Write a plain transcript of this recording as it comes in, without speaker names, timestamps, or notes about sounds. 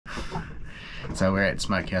So we're at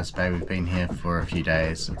Smokehouse Bay. We've been here for a few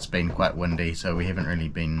days. It's been quite windy, so we haven't really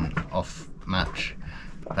been off much,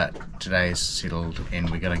 but today's settled and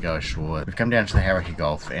we're going to go ashore. We've come down to the Hauraki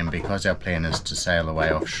Gulf, and because our plan is to sail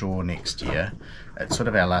away offshore next year, it's sort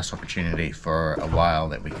of our last opportunity for a while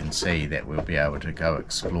that we can see that we'll be able to go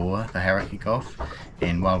explore the Hauraki Gulf.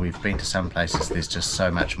 And while we've been to some places, there's just so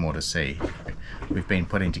much more to see. We've been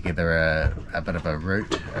putting together a bit of a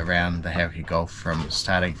route around the Hauraki Gulf,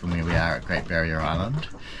 starting from where we are at Great Barrier Island,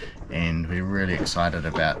 and we're really excited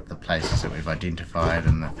about the places that we've identified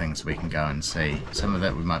and the things we can go and see. Some of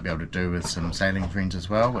that we might be able to do with some sailing friends as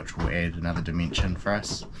well, which will add another dimension for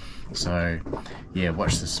us. So yeah,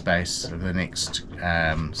 watch this space. Over the next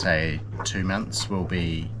say 2 months we'll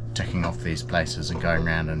be ticking off these places and going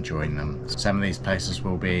around and enjoying them. Some of these places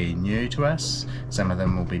will be new to us, some of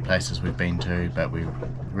them will be places we've been to but we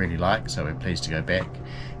really like, so we're pleased to go back,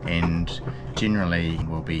 and generally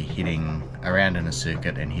we'll be heading around in a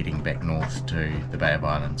circuit and heading back north to the Bay of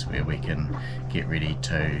Islands, where we can get ready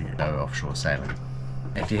to go offshore sailing.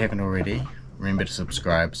 If you haven't already, remember to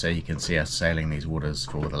subscribe so you can see us sailing these waters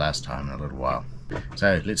for the last time in a little while.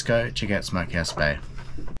 So let's go check out Smokehouse Bay.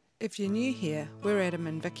 If you're new here, we're Adam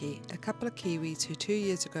and Vicky, a couple of Kiwis who 2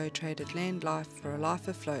 years ago traded land life for a life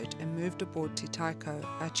afloat and moved aboard Te Tāiko,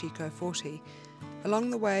 our Chico 40.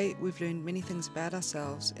 Along the way, we've learned many things about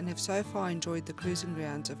ourselves and have so far enjoyed the cruising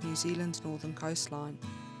grounds of New Zealand's northern coastline.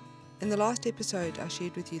 In the last episode, I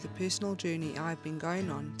shared with you the personal journey I've been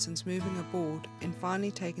going on since moving aboard and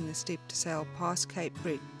finally taking the step to sail past Cape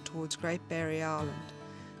Breton towards Great Barrier Island,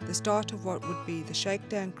 the start of what would be the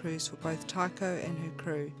shakedown cruise for both Tāiko and her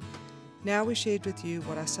crew. Now we shared with you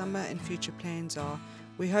what our summer and future plans are.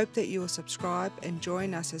 We hope that you will subscribe and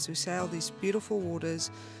join us as we sail these beautiful waters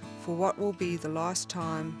for what will be the last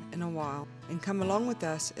time in a while, and come along with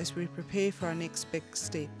us as we prepare for our next big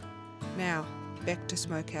step. Now, back to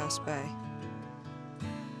Smokehouse Bay.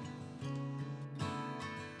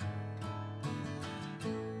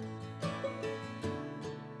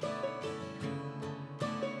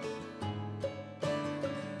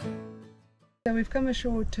 So we've come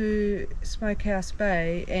ashore to Smokehouse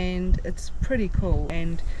Bay and it's pretty cool,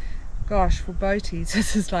 and gosh, for boaties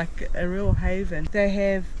this is like a real haven. They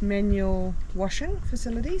have manual washing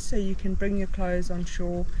facilities, so you can bring your clothes on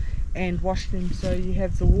shore and wash them. So you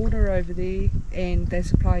have the water over there and they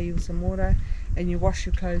supply you with some water and you wash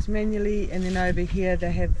your clothes manually, and then over here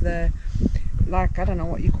they have the, like, I don't know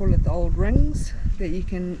what you call it, the old rings that you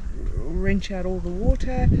can wrench out all the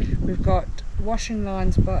water. We've got washing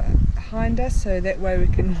lines behind us, so that way we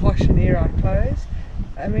can wash and air our clothes.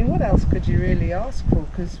 I mean, what else could you really ask for?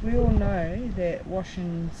 Because we all know that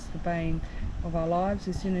washing's the bane of our lives.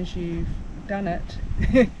 As soon as you've done it,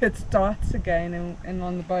 it starts again, and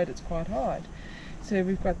on the boat it's quite hard. So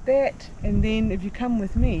we've got that, and then if you come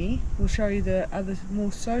with me, we'll show you the other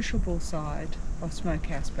more sociable side of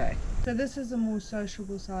Smokehouse Bay. So this is the more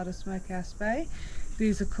sociable side of Smokehouse Bay.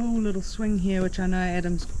 There's a cool little swing here, which I know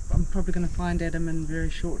I'm probably going to find Adam in very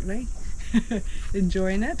shortly,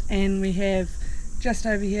 enjoying it. And we have just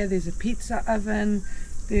over here, there's a pizza oven,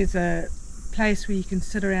 there's a place where you can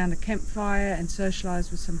sit around a campfire and socialise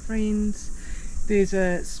with some friends. There's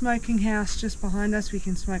a smoking house just behind us, we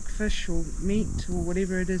can smoke fish or meat or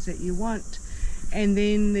whatever it is that you want. And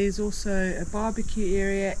then there's also a barbecue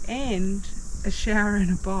area and a shower and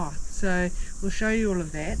a bath. So we'll show you all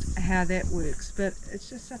of that, how that works, but it's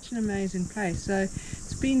just such an amazing place. So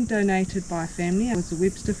it's been donated by a family. It was the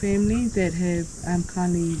Webster family that have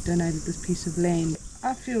kindly donated this piece of land.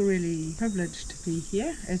 I feel really privileged to be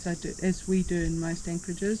here, as we do in most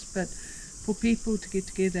anchorages, but for people to get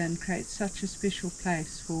together and create such a special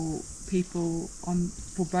place for people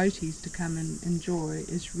for boaties to come and enjoy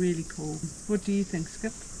is really cool. What do you think,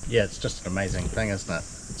 Skip? Yeah, it's just an amazing thing, isn't it?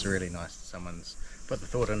 It's really nice that someone's put the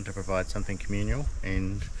thought in to provide something communal,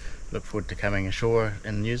 and look forward to coming ashore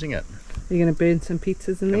and using it. You're going to burn some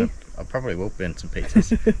pizzas in there? I probably will burn some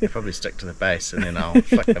pizzas. I'll probably stick to the base and then I'll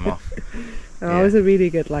flick them off. Oh, yeah. I was really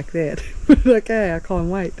good like that. Okay, I can't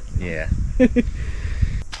wait. Yeah.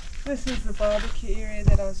 This is the barbecue area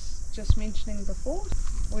that I was just mentioning before.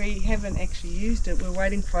 We haven't actually used it. We're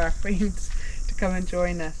waiting for our friends to come and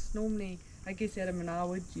join us. Normally, I guess Adam and I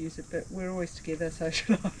would use it, but we're always together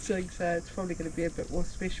socialising, so it's probably going to be a bit more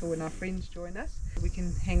special when our friends join us. We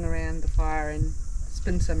can hang around the fire and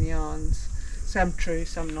spin some yarns, some true,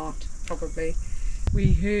 some not, probably.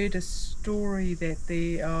 We heard a story that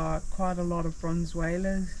there are quite a lot of bronze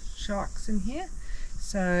whaler sharks in here,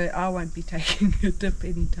 so I won't be taking a dip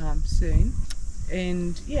anytime soon.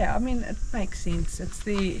 And yeah, I mean, it makes sense. It's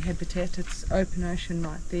their habitat, it's open ocean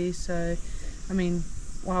right there, so I mean,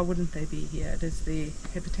 why wouldn't they be here? It is their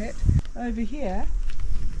habitat. Over here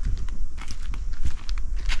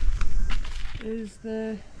is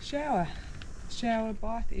the shower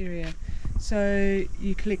bath area. So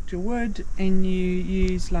you collect your wood and you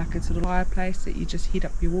use like a sort of fireplace that you just heat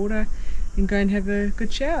up your water and go and have a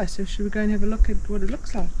good shower. So should we go and have a look at what it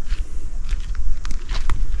looks like?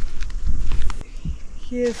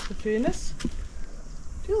 Here's the furnace.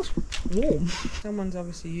 Feels warm. Someone's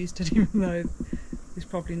obviously used it even though there's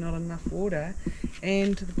probably not enough water.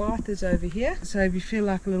 And the bath is over here. So if you feel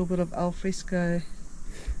like a little bit of al fresco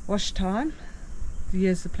wash time,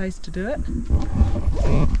 here's the place to do it.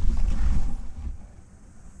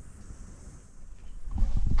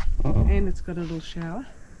 And it's got a little shower.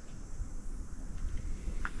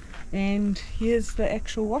 And here's the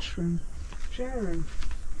actual washroom, shower room.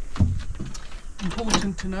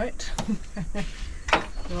 Important to note,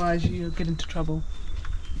 otherwise you'll get into trouble.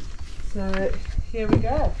 So here we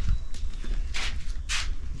go.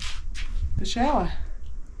 The shower.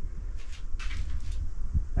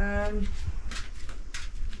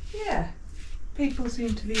 Yeah, people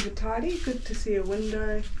seem to leave it tidy. Good to see a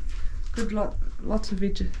window. Lots of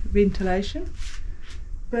ventilation.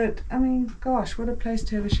 But I mean, gosh, what a place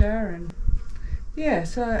to have a shower in. Yeah,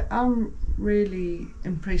 so I'm really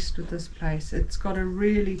impressed with this place. It's got a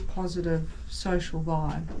really positive social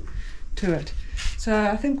vibe to it. So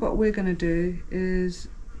I think what we're going to do is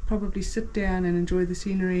probably sit down and enjoy the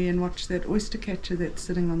scenery and watch that oyster catcher that's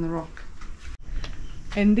sitting on the rock.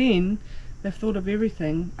 And then they've thought of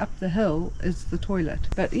everything. Up the hill is the toilet.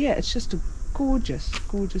 But yeah, it's just a gorgeous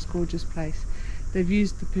place. They've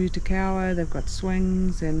used the pūtakawa, they've got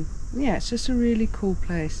swings, and yeah, it's just a really cool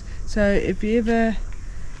place. So if you're ever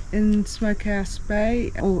in Smokehouse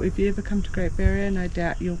Bay, or if you ever come to Great Barrier, no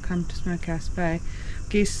doubt you'll come to Smokehouse Bay.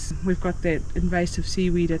 Guess we've got that invasive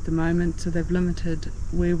seaweed at the moment, so they've limited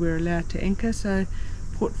where we're allowed to anchor, so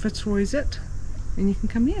Port Fitzroy's it, and you can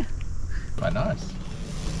come here. Quite nice.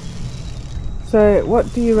 So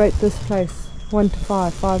what do you rate this place? 1 to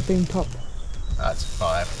 5, 5 being top? That's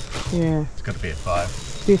 5. Yeah. It's got to be a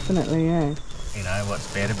 5. Definitely, yeah. You know,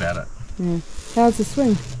 what's bad about it? Yeah. How's the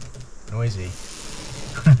swing? Noisy.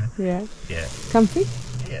 Yeah. Yeah. Comfy?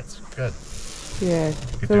 Yeah, it's good. Yeah.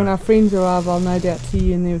 So when our friends arrive, I'll no doubt see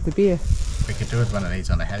you in there with the beer. We could do with one of these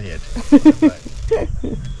on a halyard.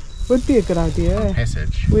 Would be a good idea. On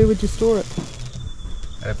passage. Where would you store it?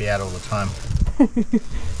 It'll be out all the time.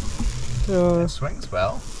 Or, It swings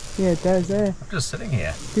well. yeah, it does, eh? I'm just sitting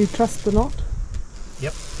here. Do you trust the knot?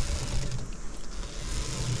 Yep.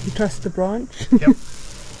 You trust the branch? Yep.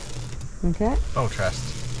 Okay. Full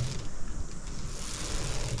trust.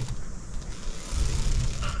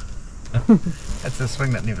 It's a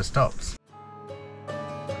swing that never stops.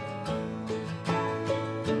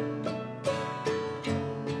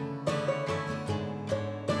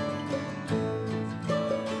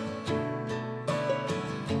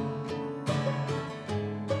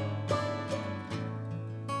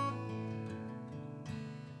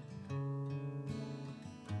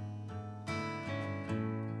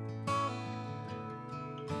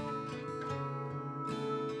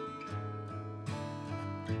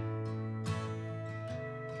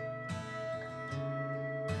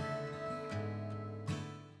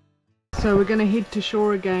 So we're going to head to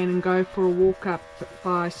shore again and go for a walk up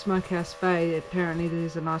by Smokehouse Bay. Apparently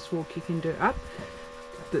there's a nice walk you can do up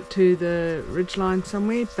to the ridgeline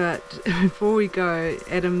somewhere, but before we go,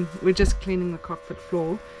 Adam, we're just cleaning the cockpit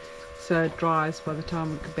floor so it dries by the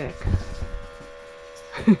time we get back.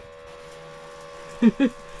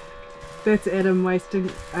 That's Adam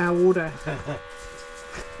wasting our water.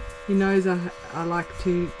 He knows I like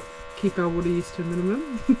to keep our water use to a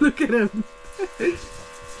minimum. Look at him.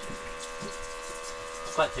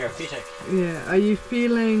 Quite therapeutic. Yeah, are you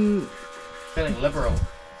feeling liberal?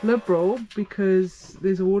 Liberal because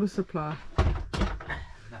there's a water supply?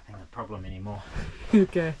 Nothing a problem anymore.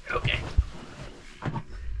 Okay. Okay. And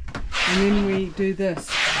then we do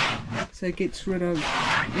this, so it gets rid of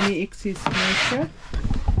any excess moisture,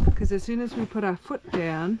 because as soon as we put our foot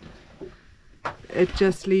down it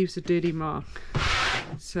just leaves a dirty mark.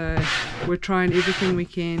 So we're trying everything we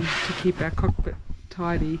can to keep our cockpit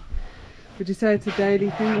tidy. Would you say it's a daily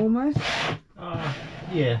thing almost?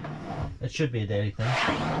 Yeah, it should be a daily thing.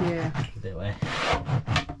 Yeah. That way.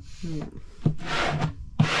 Yeah.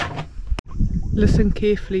 Listen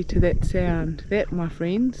carefully to that sound. That, my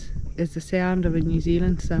friends, is the sound of a New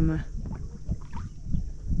Zealand summer.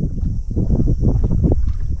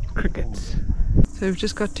 Crickets. So we've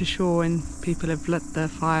just got to shore and people have lit the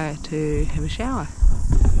fire to have a shower.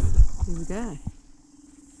 Here we go.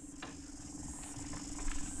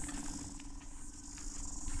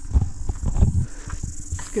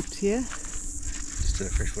 skipped here. Just did a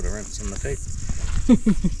freshwater rinse on the feet.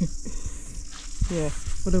 Yeah,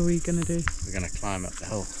 what are we going to do? We're going to climb up the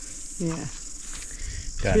hill. Yeah.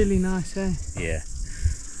 It's really nice, eh? Yeah.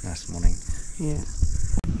 Nice morning. Yeah.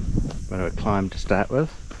 Bit of a climb to start with.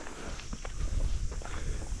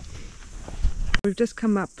 We've just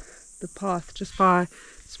come up the path just by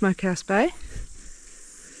Smokehouse Bay.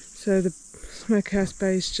 So the Smokehouse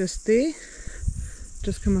Bay is just there.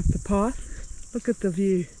 Just come up the path. Look at the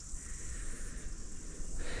view.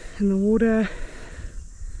 And the water,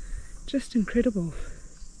 just incredible.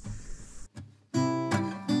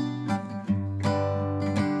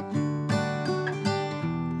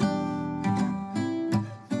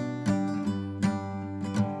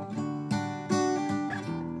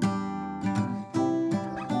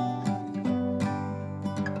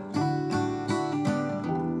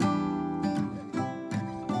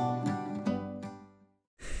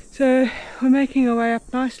 So we're making our way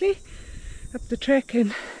up nicely, up the track,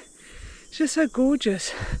 and it's just so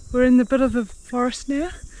gorgeous. We're in the bit of the forest now,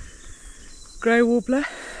 grey warbler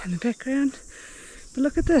in the background, but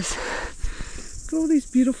look at this, look at all these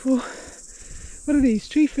beautiful, what are these,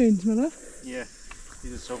 tree ferns, my love? Yeah,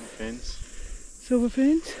 these are silver ferns. Silver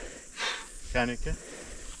ferns? Kānuka.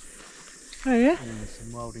 Oh yeah? And there's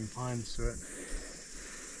some wilding pines to it.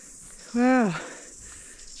 Wow,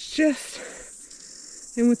 it's just,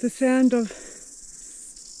 and with the sound of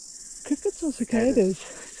crickets or cicadas?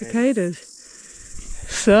 Cicadas.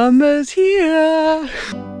 Summer's here!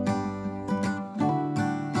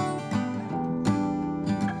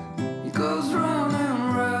 It goes round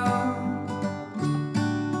and round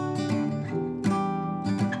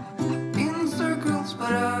in circles,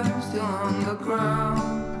 but I'm still on the ground.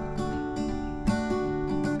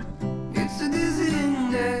 It's a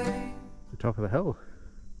dizzying day. The top of the hill.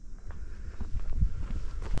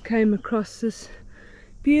 Came across this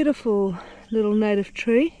beautiful little native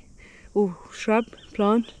tree or shrub,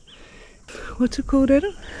 plant. What's it called,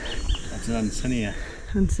 Adam? That's an Ancinia.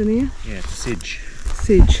 Ancinia? Yeah, it's a sedge.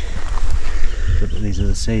 Sedge. But these are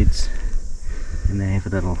the seeds, and they have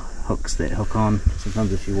little hooks that hook on.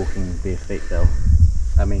 Sometimes if you're walking with bare feet, bare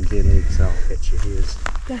legs, they'll catch your ears.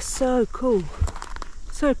 That's so cool.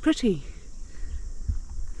 So pretty.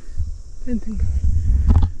 Don't think.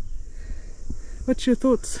 What's your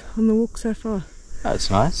thoughts on the walk so far? Oh, it's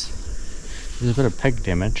nice. There's a bit of pig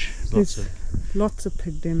damage. Lots of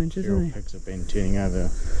pig damage, isn't feral there? pigs have been turning over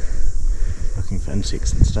looking for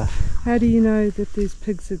insects and stuff. How do you know that there's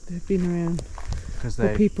pigs that have been around? Because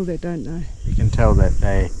For people that don't know. you can tell that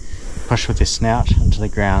they push with their snout into the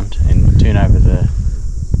ground and turn over the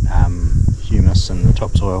humus and the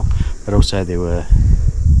topsoil, but also there were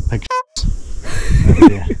pig over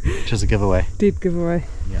there, which is a giveaway. Dead giveaway.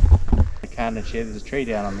 Yeah. The carnage here, there's a tree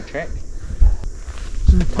down on the track.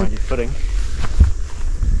 Mind your footing.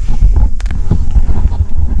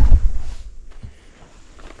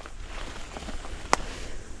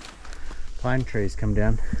 Pine trees come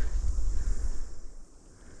down.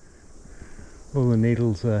 All the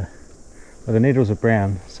needles are, well, the needles are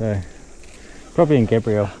brown, so probably in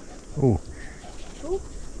Gabrielle. Ooh.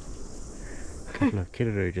 A couple of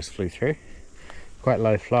kiriru just flew through. Quite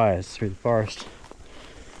low flyers through the forest.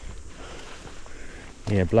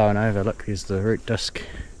 Yeah, blowing over. Look, here's the root disc.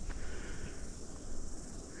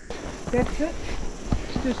 That's it.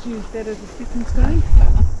 Just use that as a stepping stone.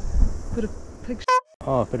 Put a pig.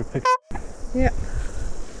 Oh, a bit of pig. Yeah.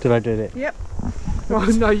 Did I do that? Yep. Well,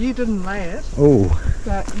 no, you didn't lay it, Oh.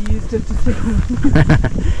 but you used it to sit on.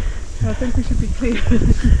 I think we should be clear.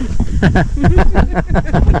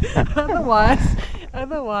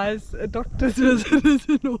 Otherwise, a doctor's visit is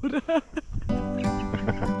in order.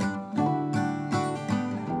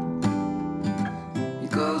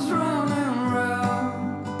 It goes round and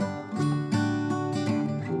round.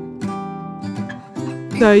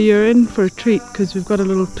 So you're in for a treat because we've got a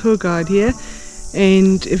little tour guide here,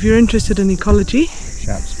 and if you're interested in ecology,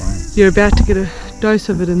 Sharp spine. you're about to get a dose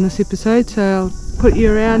of it in this episode, so I'll put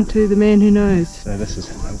you around to the man who knows. So this is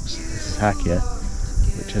Hakia,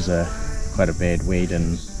 which is quite a bad weed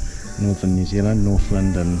in northern New Zealand,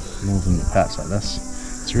 Northland and northern parts like this.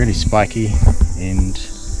 It's really spiky and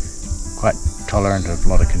quite tolerant of a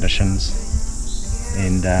lot of conditions,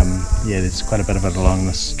 and yeah, there's quite a bit of it along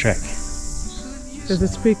this track. Does it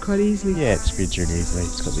spread quite easily? Yeah, it spreads really easily.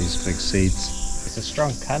 It's got these big seeds. There's a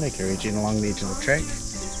strong kānuka region along the edge of the track,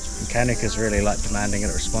 and kānukas really like demanding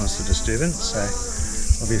it responds to disturbance, so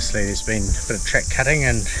obviously there's been a bit of track cutting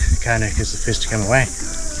and kānuka is the first to come away.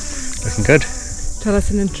 Looking good. Tell us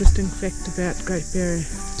an interesting fact about Great Barrier.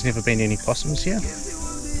 There's never been any possums here,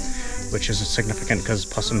 which is significant because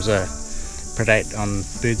possums are predate on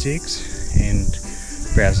birds' eggs and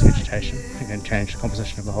browse vegetation. It can change the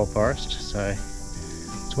composition of the whole forest, so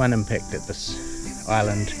it's one impact that this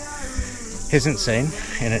island hasn't seen,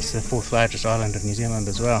 and it's the 4th largest island of New Zealand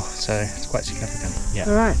as well, so it's quite significant. Yeah.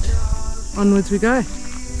 Alright, onwards we go.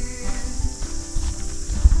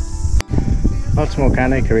 Lots more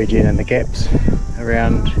anchorage in the gaps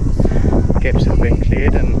around, gaps that have been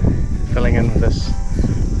cleared and filling in with this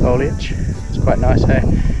foliage. It's quite nice, hey?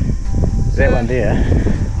 That one there,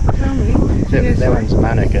 Tell me. that one's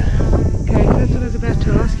Manuka. Okay, that's what I was about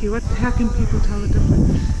to ask you. How can people tell the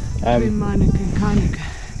difference between Manuka and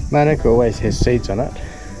Kanuka? Manuka always has seeds on it,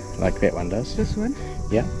 like that one does. This one?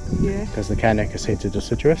 Yeah. Yeah. Because the Kanuka seeds are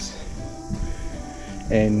deciduous.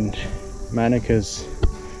 And Manuka's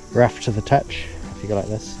rough to the touch, if you go like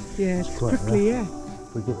this. Yeah, it's quite prickly, rough. yeah.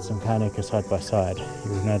 If we get some Kanuka side by side,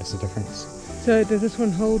 you will notice a difference. So does this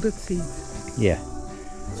one hold its seeds? Yeah.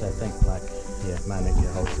 So I think like, yeah, Manuka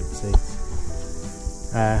holds its seeds.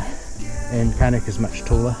 And Kanuka is much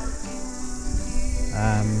taller.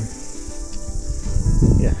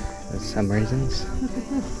 Yeah, there's some reasons.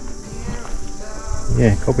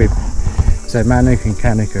 Yeah, cobweb. So Manuka and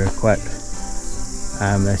Kanuka are quite,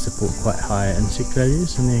 they support quite high insect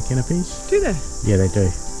values in their canopies. Do they? Yeah, they do.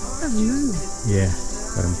 I don't know. Yeah,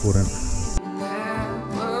 quite important.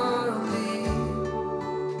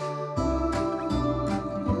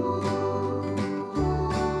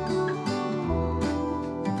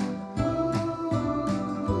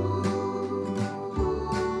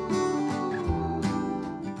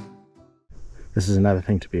 This is another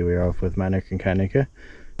thing to be aware of with Manuka and Kanuka.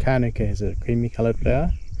 Kanuka has a creamy coloured flower.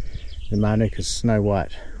 The Manuka is snow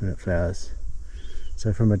white when it flowers.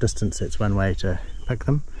 So from a distance that's one way to pick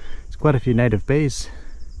them. There's quite a few native bees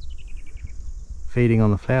feeding on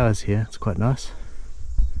the flowers here. It's quite nice.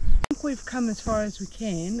 I think we've come as far as we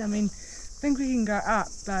can. I mean, I think we can go up,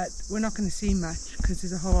 but we're not going to see much because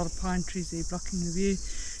there's a whole lot of pine trees there blocking the view.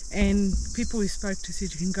 And people we spoke to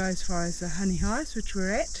said you can go as far as the Honey Highs, which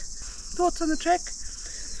we're at. Thoughts on the trek?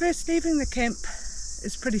 First, leaving the camp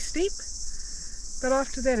is pretty steep, but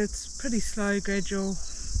after that it's pretty slow, gradual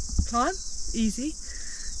climb, easy.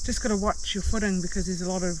 Just got to watch your footing because there's a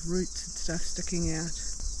lot of roots and stuff sticking out.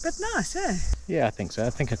 But nice, eh? Yeah, I think so. I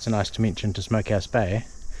think it's nice to mention to Smokehouse Bay.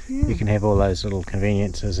 Yeah. You can have all those little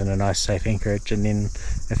conveniences and a nice safe anchorage, and then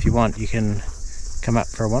if you want you can come up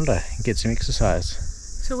for a wander and get some exercise.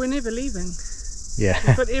 So we're never leaving. Yeah.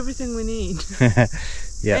 We've got everything we need.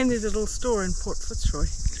 Yeah. And there's a little store in Port Fitzroy.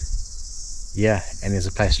 Yeah, and there's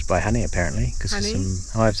a place to buy honey apparently, because there's some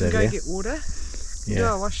hives over Go there. get water. Yeah. Do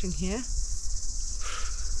our washing here.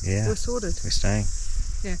 Yeah. We're sorted. We're staying.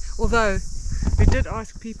 Yeah. Although we did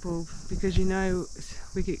ask people, because you know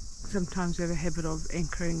sometimes we have a habit of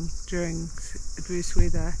anchoring during adverse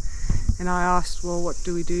weather, and I asked, well, what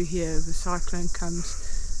do we do here if a cyclone comes?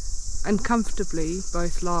 Uncomfortably,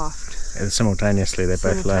 both laughed. And simultaneously they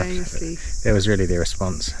both laughed. That was really their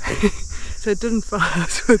response. So it didn't fill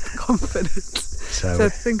us with confidence. So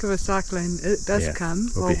think of a cyclone, it does come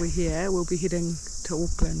while we're here, we'll be heading to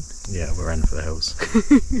Auckland. Yeah, we're running for the hills.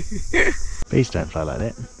 Bees don't fly like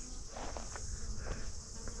that.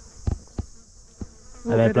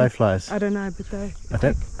 Well, are they blowflies? I don't know, but they... I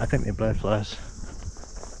think they're blowflies.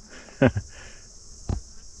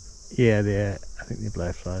 Yeah, I think they're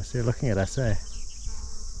blowflies. They're looking at us, eh?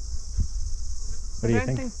 What do you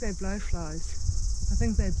think? I don't think they're blowflies. I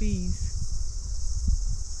think they're bees.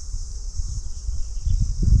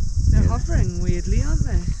 They're hovering weirdly, aren't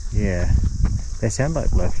they? Yeah. They sound like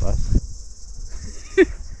blowflies.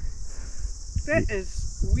 That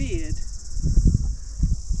is weird.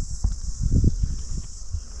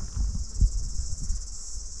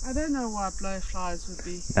 I don't know why blowflies would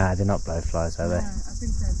be. Nah, they're not blowflies, are they? No, I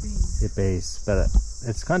think they're bees. They're bees, but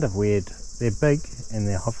it's kind of weird. They're big and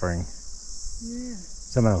they're hovering. Yeah.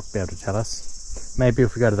 Someone will be able to tell us. Maybe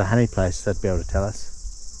if we go to the honey place, they'd be able to tell us.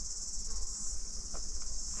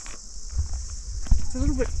 It's a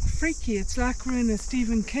little bit freaky. It's like we're in a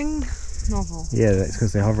Stephen King novel. Yeah, that's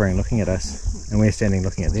because they're hovering looking at us, and we're standing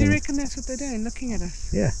looking at them. Do you reckon that's what they're doing, looking at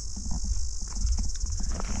us? Yeah.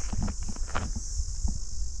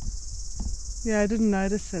 Yeah, I didn't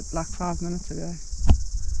notice it like 5 minutes ago.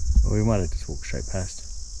 Well, we might have just walked straight past.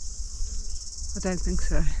 I don't think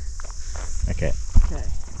so. Okay. Okay.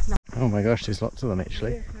 No. Oh my gosh, there's lots of them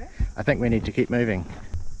actually. Yeah, okay. I think we need to keep moving.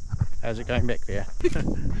 How's it going back there? That's a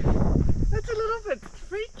little bit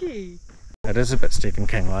freaky. It is a bit Stephen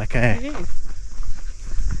King like, eh? Yes.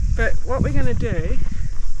 But what we're going to do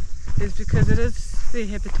is, because it is their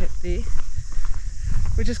habitat there,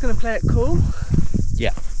 we're just going to play it cool.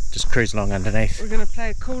 Yeah. just cruise along underneath. We're going to play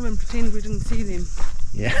it cool and pretend we didn't see them.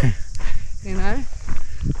 Yeah. You know?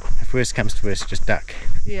 If worst comes to worst, just duck.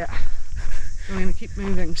 Yeah. We're going to keep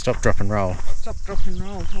moving. Stop, drop and roll. Stop, drop and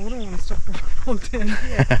roll. I wouldn't want to stop, drop and roll down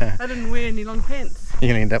here. I didn't wear any long pants. You're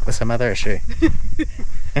going to end up with some other issue.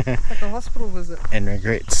 Like a hospital visit. And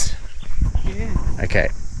regrets. Yeah. Okay.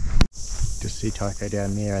 Just see Taiko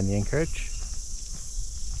down there on the anchorage.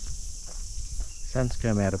 Sun's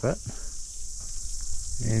come out a bit.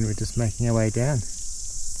 And we're just making our way down.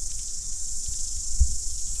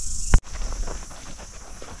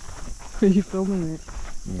 Are you filming that?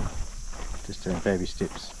 Yeah. Just doing baby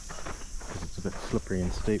steps. Because it's a bit slippery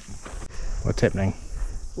and steep. What's happening?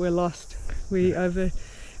 We're lost.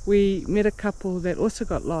 We met a couple that also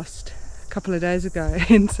got lost a couple of days ago,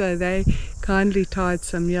 and so they kindly tied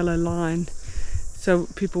some yellow line so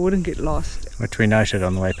people wouldn't get lost. Which we noted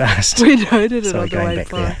on the way past. We noted it So on we're the going way back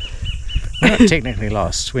past. there. We're not technically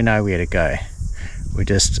lost, we know where to go. We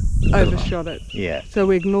just Overshot it. Yeah, So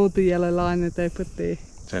we ignored the yellow line that they put there.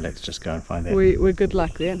 so let's just go and find that. We're good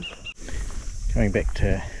luck then. Coming back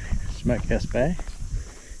to Smokehouse Bay,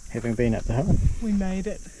 having been up the hill. We made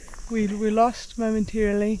it. We lost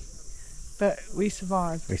momentarily, but we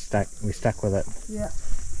survived. We stuck with it. Yeah.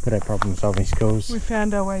 Put our problem solving skills. We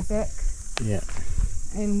found our way back, Yeah,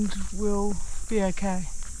 and we'll be okay.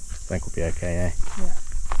 I think we'll be okay, eh? Yeah.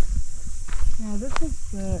 Now this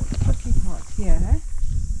is the tricky part here, eh?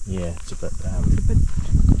 Yeah, it's a bit It's a bit,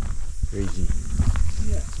 greasy.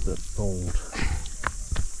 yeah. It's a bit bald.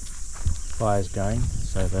 Fire's going,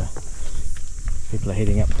 so the people are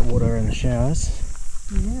heating up the water in the showers.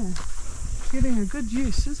 Yeah. It's getting a good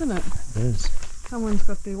use, isn't it? It is. Someone's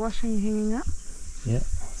got their washing hanging up. Yeah.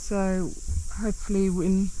 So hopefully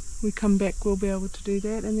when we come back we'll be able to do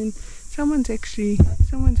that, and then someone's actually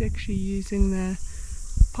using the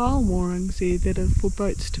pile moorings there that are for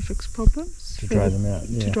boats to fix problems. To dry them out,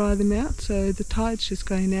 yeah. To dry them out, so the tide's just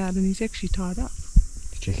going out and he's actually tied up.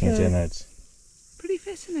 Checking his innards. Pretty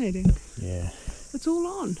fascinating. Yeah. It's all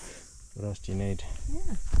on. What else do you need?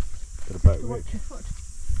 Yeah. Bit of boat work. Watch your foot.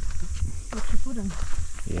 Watch your footing.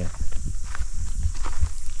 Yeah.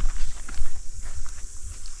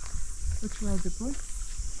 Which way is it, boy?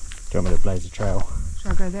 Do you want me to blaze a trail?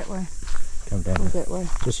 Shall I go that way Come down. or that way?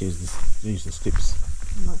 Just use the steps.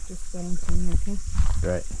 I might just balance on you, okay?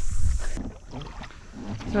 Great.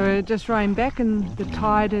 So we're just rowing back and the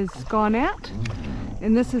tide has gone out,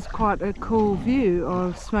 and this is quite a cool view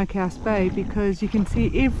of Smokehouse Bay because you can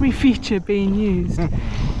see every feature being used.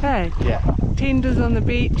 Hey, Yeah. tenders on the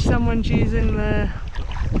beach, someone's using the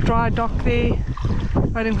dry dock there,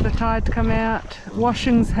 waiting for the tide to come out,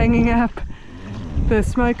 washing's hanging up, the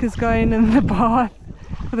smoker's going in the bath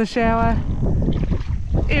for the shower.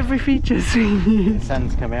 Every feature's being used. The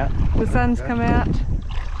sun's come out. The sun's come out.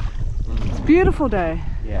 It's a beautiful day.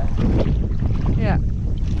 Yeah. Yeah.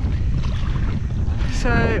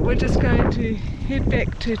 So we're just going to head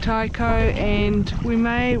back to Taiko, and we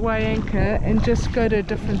may weigh anchor and just go to a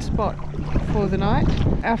different spot for the night.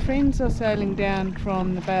 Our friends are sailing down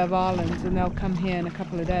from the Bay of Islands and they'll come here in a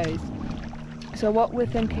couple of days. So what we're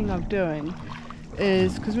thinking of doing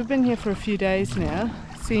is, because we've been here for a few days now,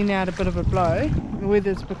 seeing out a bit of a blow, the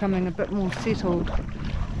weather's becoming a bit more settled,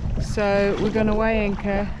 so we're going to weigh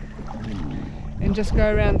anchor and just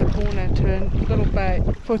go around the corner to a little bay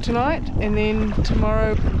for tonight, and then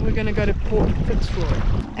tomorrow we're going to go to Port Fitzroy,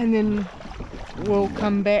 and then we'll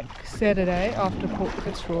come back Saturday after Port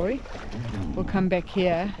Fitzroy. We'll come back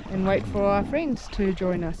here and wait for our friends to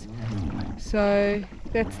join us. So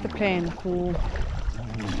that's the plan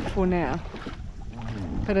for now.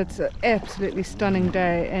 But it's an absolutely stunning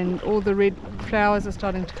day, and all the red flowers are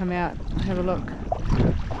starting to come out. Have a look.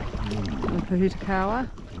 The Pahutakawa.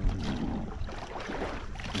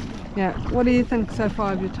 Yeah, what do you think so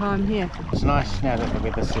far of your time here? It's nice now that the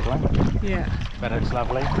weather's settling, Yeah, but it's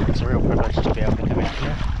lovely. It's a real privilege to be able to come out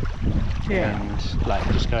here. yeah, And like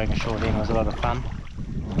just going ashore then was a lot of fun.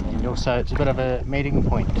 And also it's a bit of a meeting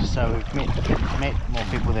point, so we've met more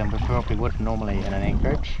people than we probably would normally in an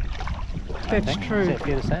anchorage. I that's think. true. Is that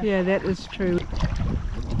fair to say? Yeah, that is true.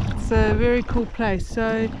 It's a very cool place.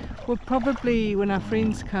 So we'll probably, when our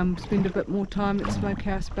friends come, spend a bit more time at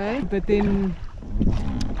Smokehouse Bay, but then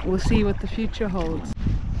we'll see what the future holds.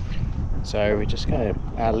 So we're just going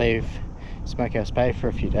to leave Smokehouse Bay for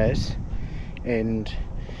a few days, and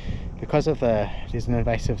because of there's an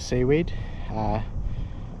invasive seaweed,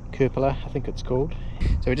 cupola I think it's called,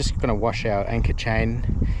 so we're just going to wash our anchor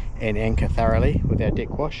chain and anchor thoroughly with our deck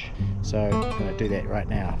wash. So I'm going to do that right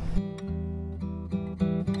now.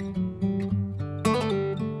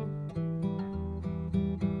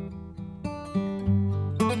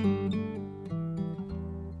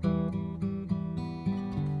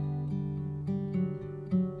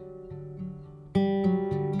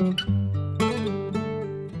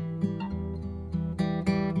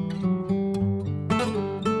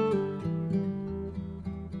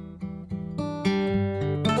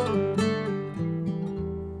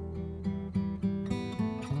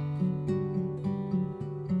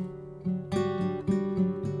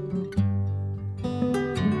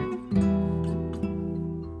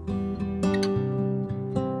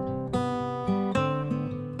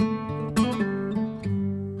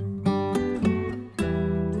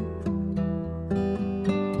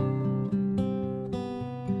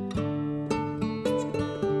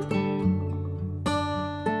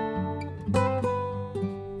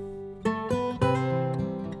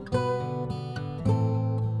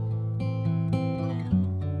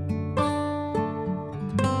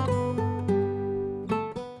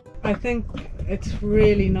 think it's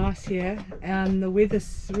really nice here. The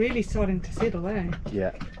weather's really starting to settle, eh?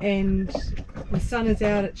 Yeah. And the sun is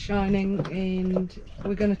out, it's shining, and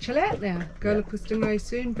we're going to chill out now. Go look for stingrays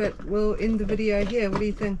soon, but we'll end the video here. What do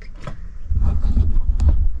you think?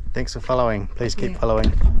 Thanks for following. Please keep Yeah.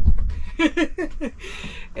 following.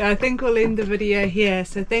 Yeah, I think we'll end the video here.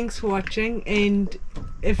 So thanks for watching, and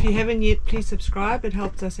if you haven't yet, please subscribe. It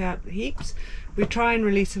helps us out heaps. We try and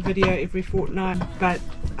release a video every fortnight, but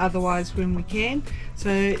otherwise when we can.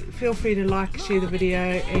 So feel free to like, share the video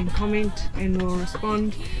and comment, and we'll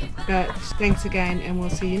respond. But thanks again, and we'll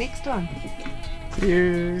see you next time. See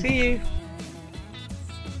you. See you.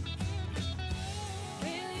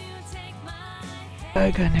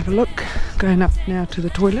 So go and have a look. Going up now to the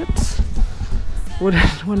toilets.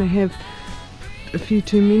 Wouldn't want to have a few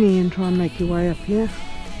too many and try and make your way up here.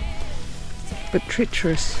 But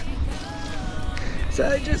treacherous.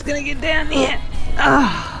 So just gonna get down here.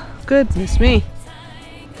 Ah, oh, goodness me.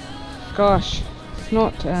 Gosh, it's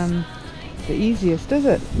not the easiest, is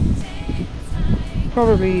it?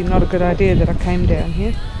 Probably not a good idea that I came down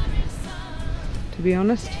here, to be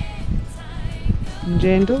honest. And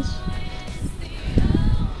jandals.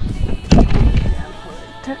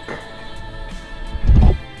 Tick.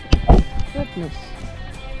 Goodness.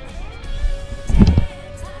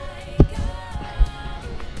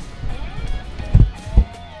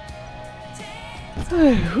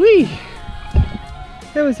 Oh, wee!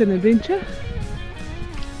 That was an adventure.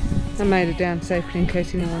 I made it down safely in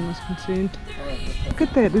case anyone was concerned. Look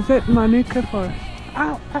at that, is that Manuka forest?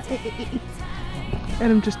 Ow!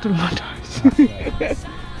 Adam just stood on my toes. I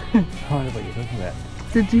don't know what you're talking about.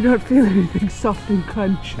 Did you not feel anything soft and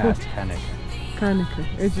crunchy? No, it's Kanika. Kanika,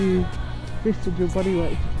 as you rested your body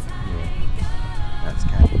weight. Yeah, that's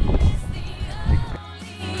Kanika.